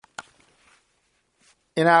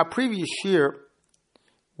In our previous year,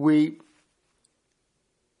 in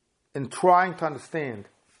trying to understand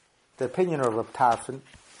the opinion of Reb Tarfon,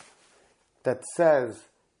 that says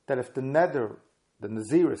that if the neder, the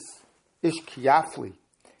naziris, ish kiyafli,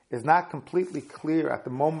 is not completely clear at the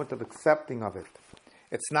moment of accepting of it,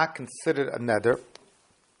 it's not considered a neder.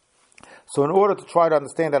 So in order to try to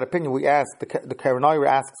understand that opinion, we ask, the Keren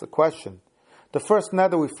Orah asks a question. The first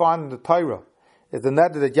neder we find in the Torah is the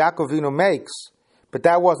neder that Yaakov Avinu makes, but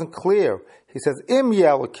that wasn't clear. He says, Im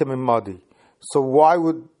yel kim madi. So why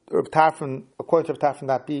would Reb Tarfon, according to Reb Tarfon,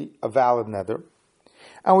 that be a valid neder?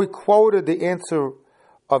 And we quoted the answer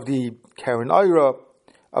of the Keren Orah,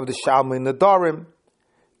 of the Shalmei Nedarim,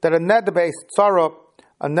 that a neder based tzara,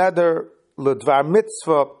 a neder l'dvar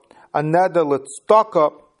mitzvah, a neder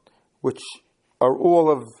l'tzedakah, which are all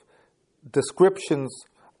of descriptions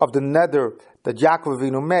of the neder that Yaakov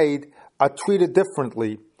Avinu made, are treated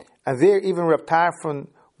differently. And there even Reb Tarfon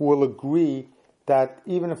will agree that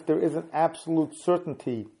even if there isn't absolute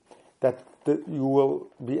certainty that you will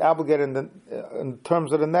be obligated in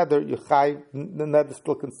terms of the neder, the neder is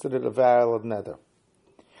still considered a valid neder.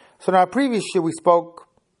 So in our previous year we spoke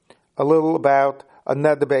a little about a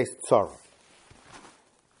neder-based tzara.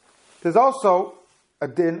 There's also a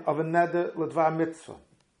din of a neder l'dvar mitzvah.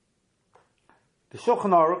 The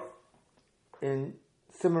Shulchan Aruch in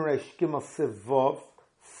Siman Reish Gimel Siv Vav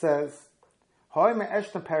says, "Hoy me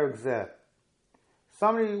eshtem perek zeh."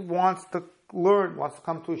 Somebody wants to learn, wants to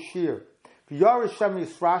come to a shir. V'yar Hashem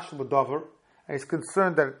yisrash b'davar, and he's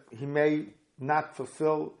concerned that he may not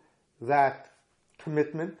fulfill that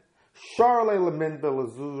commitment. Shar le'lemin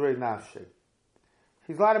be'lezuzrei nafshei.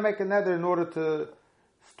 He's allowed to make a neder in order to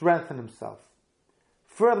strengthen himself.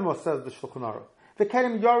 Furthermore, says the Shulchan Aruch,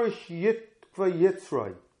 "V'kenim yarish yitkva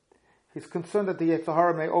yitzroi." He's concerned that the Yetzer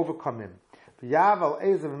Hara may overcome him. V'yav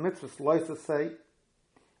ezev mitzvahs loisasei,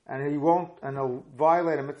 and he'll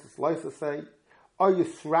violate a mitzvahs loisasei. Or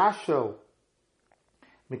yisrashel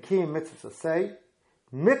mikiyim mitzvahs asei,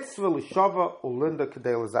 mitzvah l'shava ulinda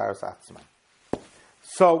k'dei l'zaras atzman.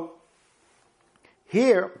 So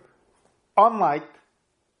here, unlike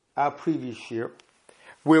our previous year,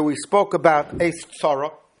 where we spoke about Eis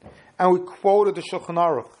Tzara, and we quoted the Shulchan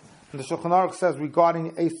Aruch, and the Shulchan Aruch says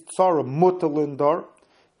regarding Eis Tzara, mutar lindar,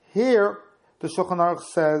 here the Shulchan Aruch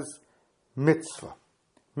says mitzvah.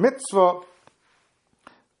 Mitzvah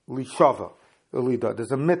lishava, ulida.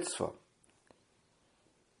 There's a mitzvah.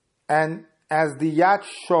 And as the Yad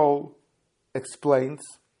Shol explains,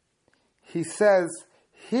 he says,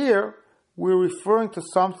 here we're referring to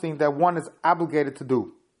something that one is obligated to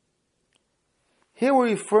do. Here we're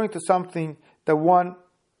referring to something that one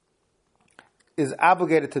is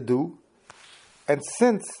obligated to do, and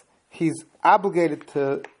since he's obligated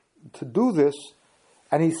to do this,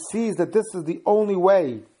 and he sees that this is the only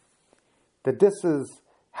way, that this is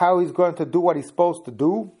how he's going to do what he's supposed to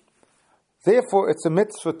do, therefore it's a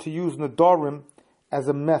mitzvah to use nedarim as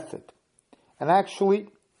a method. And actually,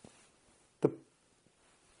 the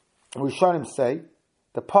Rishonim say,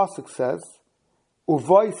 the pasuk says,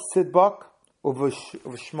 "Uvay sidbak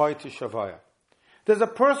uv'shmoi tishavaya." There's a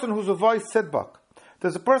person who's uvay sidbak.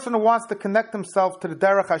 There's a person who wants to connect himself to the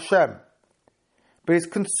Derech Hashem, but he's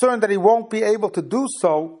concerned that he won't be able to do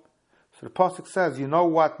so. So the pasuk says, you know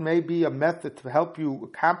what may be a method to help you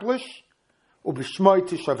accomplish? Uv'shmoi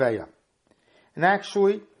tishavaya. And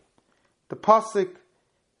actually, the pasuk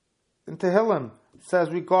in Tehillim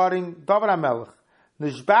says regarding David HaMelech,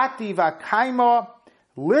 Nishbati v'akaima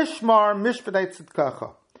lishmar mishpatei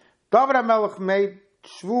tzidkacha. David HaMelech made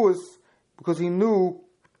shvuos because he knew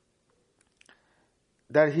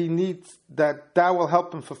that that will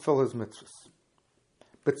help him fulfill his mitzvahs.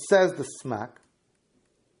 But says the Smak,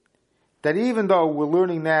 that even though we're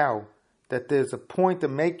learning now that there's a point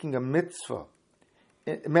of making a mitzvah,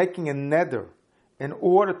 making a neder, in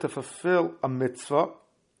order to fulfill a mitzvah,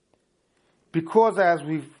 because as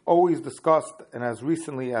we've always discussed, and as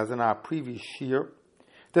recently as in our previous year,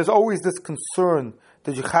 there's always this concern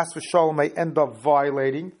that you chas v'shalom may end up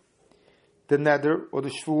violating the neder or the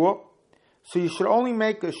shvuah. So you should only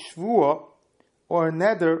make a shvuah or a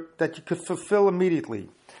neder that you could fulfill immediately.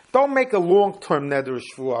 Don't make a long-term neder or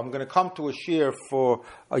shvuah. I'm going to come to a shir for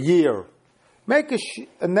a year. Make a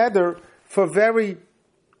neder for a very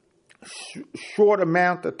short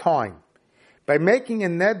amount of time. By making a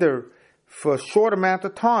neder for a short amount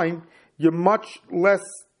of time, you're much less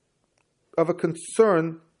of a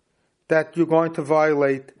concern that you're going to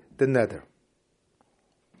violate the neder.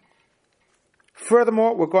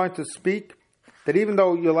 Furthermore, we're going to speak that even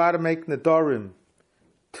though you're allowed to make nedarim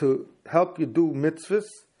to help you do mitzvahs,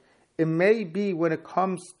 it may be when it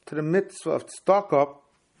comes to the mitzvah of tzedakah,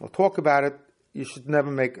 we'll talk about it, you should never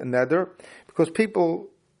make a neder, because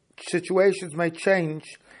situations may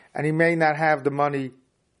change, and he may not have the money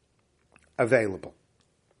available.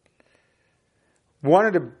 One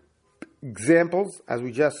of the examples, as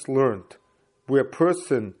we just learned, where a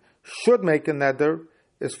person should make a neder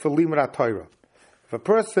is for limud Torah. If a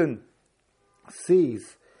person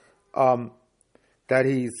sees that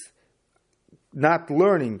he's not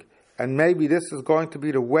learning, and maybe this is going to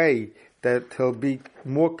be the way that he'll be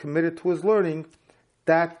more committed to his learning,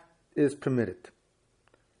 that is permitted.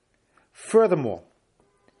 Furthermore,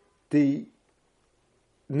 the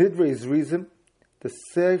Nidrei Zrizim, the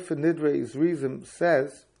Sefer Nidrei Zrizim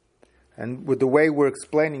says, and with the way we're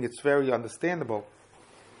explaining, it's very understandable,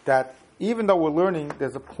 that even though we're learning,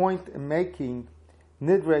 there's a point in making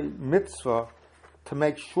Nidrei mitzvah to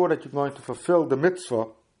make sure that you're going to fulfill the mitzvah.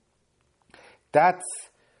 That's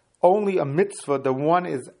only a mitzvah that one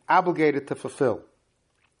is obligated to fulfill.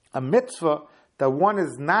 A mitzvah that one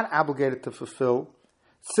is not obligated to fulfill,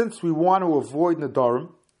 since we want to avoid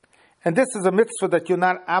nedarim, and this is a mitzvah that you're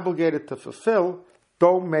not obligated to fulfill,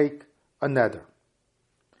 don't make a neder.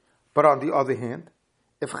 But on the other hand,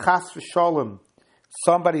 if chas v'shalom,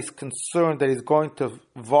 somebody's concerned that he's going to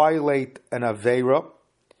violate an aveira,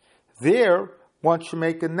 there one should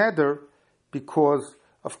make a neder, because,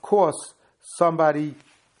 of course, somebody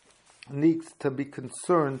needs to be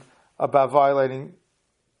concerned about violating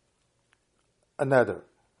a neder.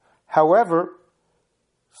 However,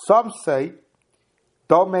 some say,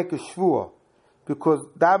 don't make a shvuah, because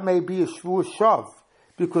that may be a shvuah shav.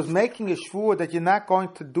 Because making a shvuah that you're not going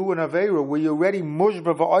to do an aveira, where you're already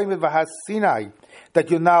mushba v'oimed v'hasinai, that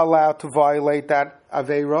you're not allowed to violate that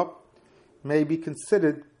aveira, may be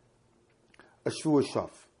considered a shvuah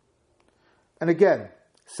shav. And again,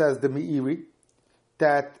 says the Meiri,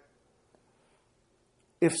 that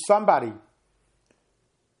if somebody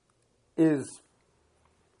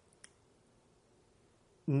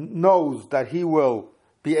knows that he will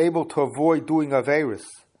be able to avoid doing aveiros,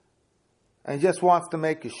 and just wants to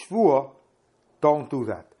make a shvuah, don't do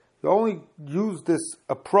that. You only use this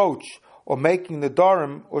approach or making the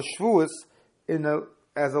darim or shvuas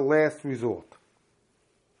as a last resort.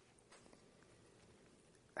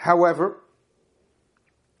 However,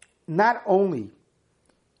 not only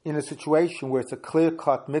in a situation where it's a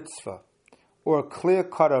clear-cut mitzvah or a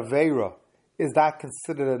clear-cut aveira is that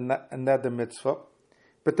considered another mitzvah,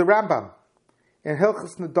 but the Rambam in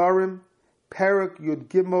Hilchos Nedarim, Perek Yud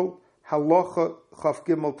Gimel, Halacha Chaf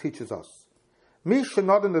Gimel teaches us. Misha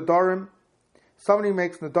not in Nedarim, somebody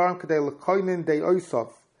makes Nedarim kadei lekoinin dei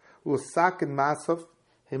oisav u'sak and masav.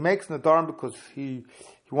 He makes Nedarim because he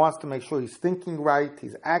wants to make sure he's thinking right,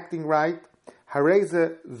 he's acting right.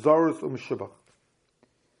 Hareze zorus umshubach.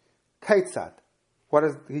 Keitzad.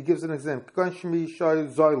 He gives an example.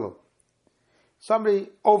 Somebody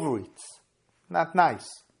overeats. Not nice.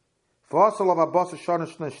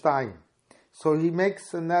 So he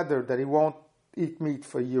makes a neder that he won't eat meat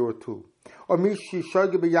for a year or two. Or he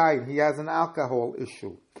has an alcohol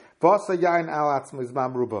issue. So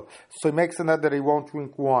he makes a neder that he won't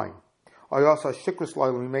drink wine. Or he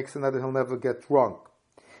makes a neder that he'll never get drunk.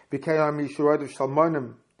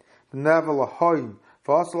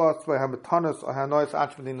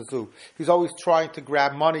 He's always trying to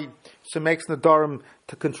grab money, so he makes nedarim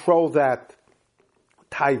to control that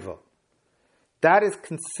taiva. That is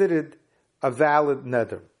considered a valid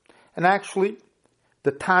neder. And actually,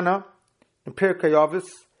 the Tana in Pirkei Avos,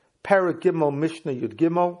 Perek Gimel Mishnah Yud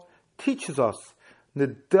Gimel, teaches us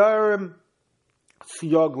nedarim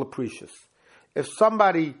siyog leprecious. If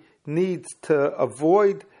somebody needs to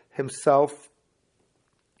avoid himself,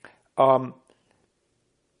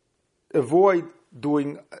 avoid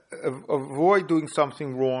doing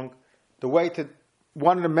something wrong,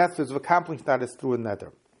 one of the methods of accomplishing that is through a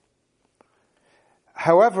neder.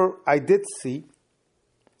 However, I did see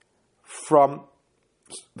from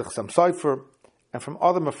the Chassam Sofer and from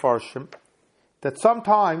other Mefarshim that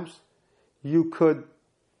sometimes you could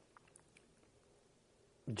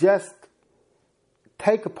just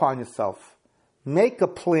take upon yourself, make a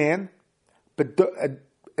plan,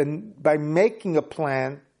 and by making a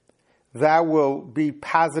plan, that will be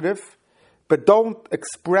positive, but don't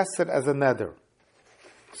express it as a neder.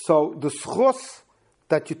 So the schus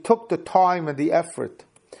that you took the time and the effort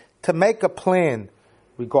to make a plan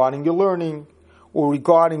regarding your learning or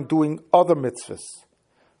regarding doing other mitzvahs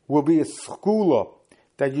will be a skula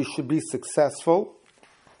that you should be successful.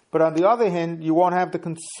 But on the other hand, you won't have the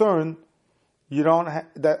concern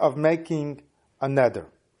of making a neder.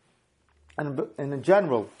 And in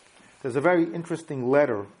general, there's a very interesting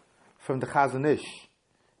letter from the Chazon Ish.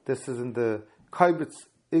 This is in the Kibbutz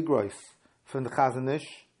Igrois from the Chazon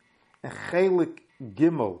Ish. And Chelik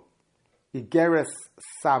Gimel, Igeres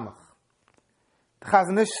Samach. The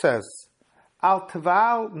Chazon Ish says, Al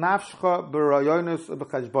Teval Nafshcha B'Rayonos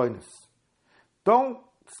U'B'Chashbonos. Don't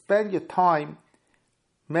spend your time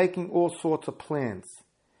making all sorts of plans.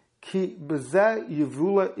 Ki B'Zeh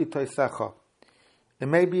Yivula Itoisecha. It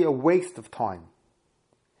may be a waste of time.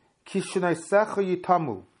 Ki Shenoisecha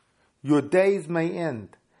Yitamu. Your days may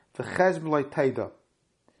end. V'Cheshm Lo Teda.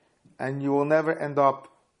 And you will never end up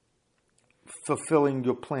fulfilling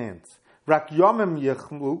your plans. Rak Yomim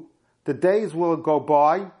Yichmu. The days will go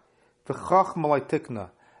by,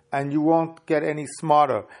 and you won't get any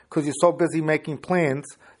smarter because you're so busy making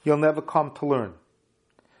plans, you'll never come to learn.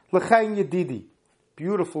 L'chein Yedidi,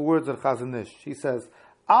 beautiful words of Chazon Ish. He says,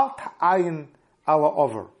 Al ta'ayin ala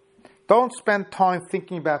over. Don't spend time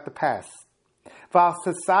thinking about the past.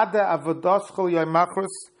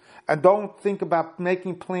 And don't think about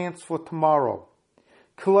making plans for tomorrow.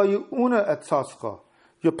 Your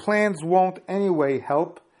plans won't anyway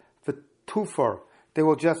help. Tufar, they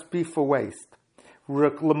will just be for waste.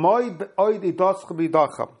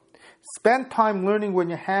 Spend time learning when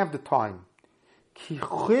you have the time.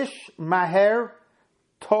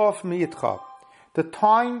 The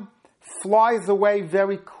time flies away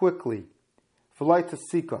very quickly.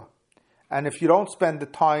 And if you don't spend the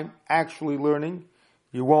time actually learning,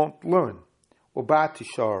 you won't learn.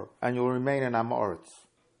 And you'll remain in Amoritz.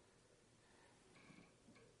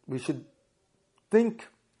 We should think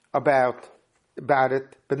about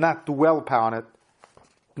it, but not dwell upon it,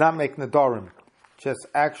 not make nedarim, just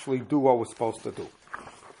actually do what we're supposed to do.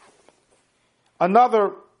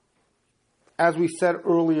 Another, as we said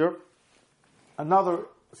earlier, another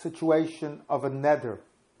situation of a neder,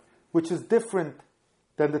 which is different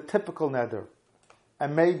than the typical neder,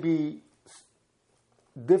 and maybe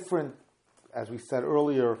different, as we said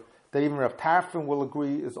earlier, that even Rav Tarfon will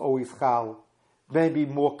agree is always chal, maybe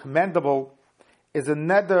more commendable, is a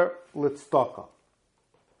neder litztaka.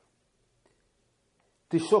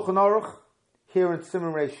 The Shulchan Aruch, here in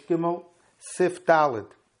Siman Reish Gimel, Sif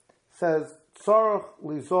Dalid, says, Tzorach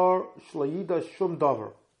lizor shlayida shum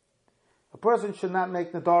davar. A person should not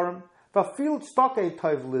make nedarim, v'afil tzedakah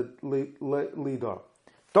tov lidar.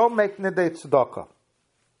 Don't make nedei tzedakah.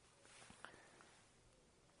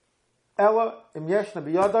 Ella im yeshna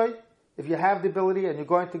biyadai, if you have the ability and you're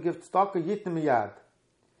going to give tzedakah, yitna miyad.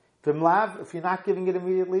 V'mlav, if you're not giving it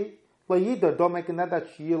immediately, layida, don't make a neder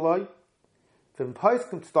shiyiloi.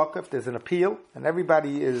 V'mpoiskim tzedakah, if there's an appeal and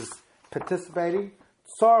everybody is participating,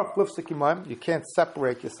 tzarach lifsik imayim, you can't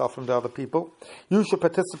separate yourself from the other people. You should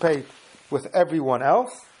participate with everyone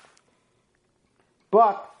else,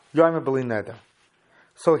 but yom b'li neder.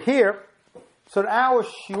 So here, so in our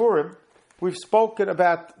shiurim, we've spoken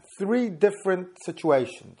about 3 different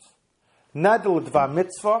situations. Neder l'dvar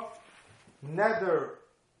mitzvah, neder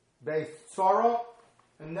based sorrow,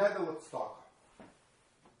 and neder l'tzedakah.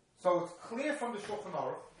 So it's clear from the Shulchan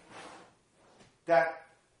Aruch that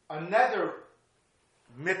a neder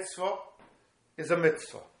mitzvah is a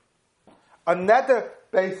mitzvah. A neder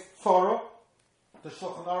based sorrow, the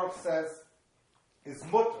Shulchan Aruch says, is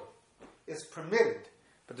mutter, is permitted.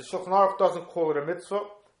 But the Shulchan Aruch doesn't call it a mitzvah,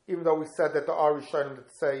 even though we said that the Arishonim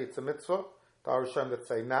that say it's a mitzvah, the Arishonim that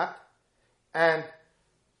say not. And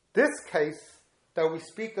this case that we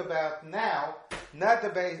speak about now,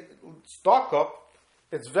 neder based tzedakah,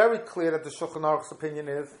 it's very clear that the Shulchan Aruch's opinion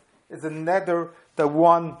is a neder that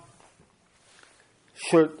one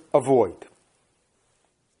should avoid.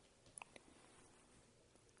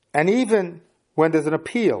 And even when there's an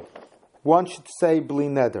appeal, one should say bli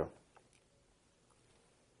neder.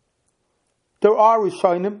 There are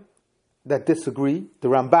Rishonim that disagree. The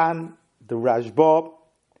Ramban, the Rashba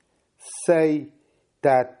say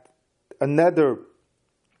that a neder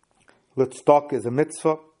l'tzedakah is a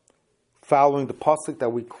mitzvah, following the pasuk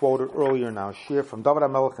that we quoted earlier in our shir from David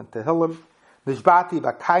HaMelech and Tehillim, Nishbati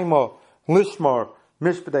b'kaima lishmar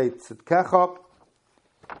mishpedei tzedkecha.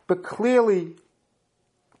 But clearly,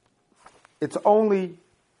 it's only,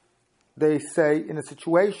 they say, in a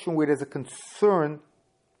situation where there's a concern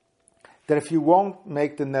that if you won't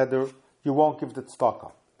make the neder, you won't give the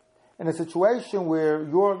tzedakah. In a situation where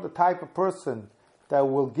you're the type of person that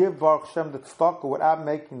will give Baruch Hashem the tzedakah without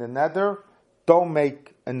making the neder, don't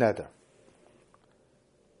make a neder.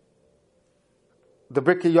 The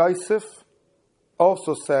Birkei Yosef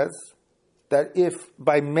also says that if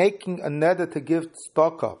by making a neder to give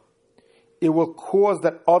tzedakah, it will cause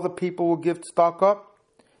that other people will give tzedakah,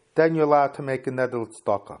 then you're allowed to make a neder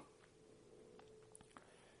tzedakah.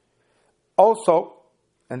 Also,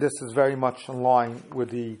 and this is very much in line with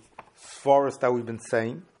the svaras that we've been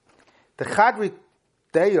saying. The Chadri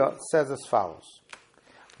Deya says as follows: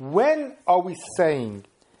 when are we saying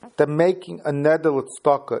that making a neder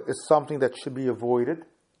tzedakah is something that should be avoided?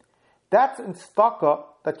 That's in tzedakah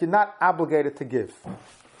that you're not obligated to give.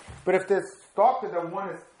 But if there's tzedakah that one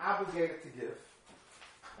is obligated to give,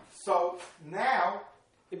 so now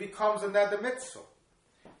it becomes a neder mitzvah.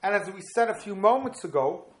 And as we said a few moments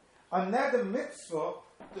ago, a neder mitzvah,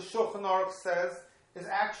 the Shulchan Aruch says, is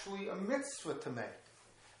actually a mitzvah to make.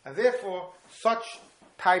 And therefore, such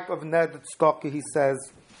type of neder tzedakah, he says,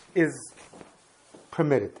 is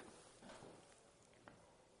permitted.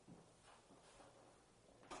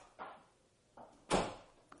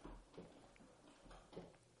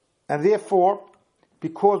 And therefore,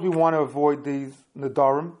 because we want to avoid these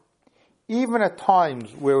nedarim, even at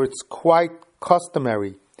times where it's quite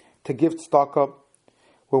customary to give tzedakah,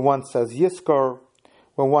 where one says yiskar,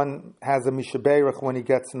 when one has a mishaberach, when he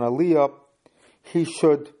gets an aliyah, he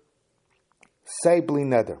should say bli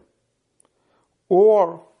neder.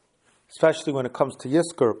 Or, especially when it comes to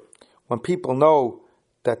yiskar, when people know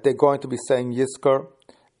that they're going to be saying yiskar,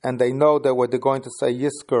 and they know that when they're going to say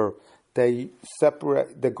yiskar, they say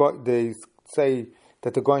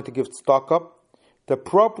that they're going to give tzedakah, the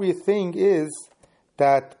appropriate thing is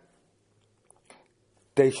that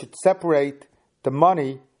they should separate the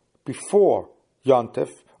money before Yontif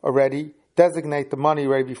already, designate the money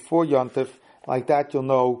right before Yontif. Like that, you'll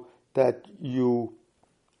know that you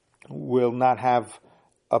will not have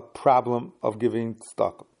a problem of giving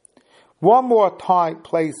tzedakah. One more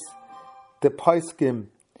place the poskim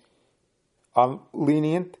are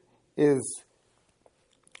lenient is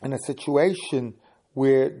in a situation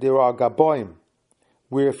where there are gaboim,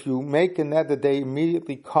 where if you make a neder, they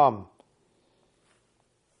immediately come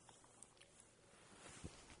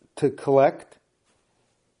to collect.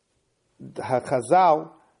 The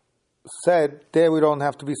Chazal said, there we don't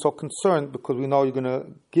have to be so concerned because we know you're going to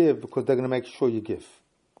give, because they're going to make sure you give.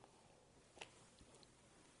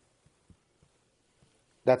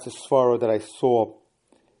 That's a svara that I saw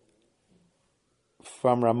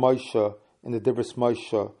from Ramosha in the Dibros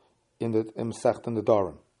Moshe in Masechta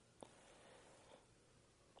Nedarim.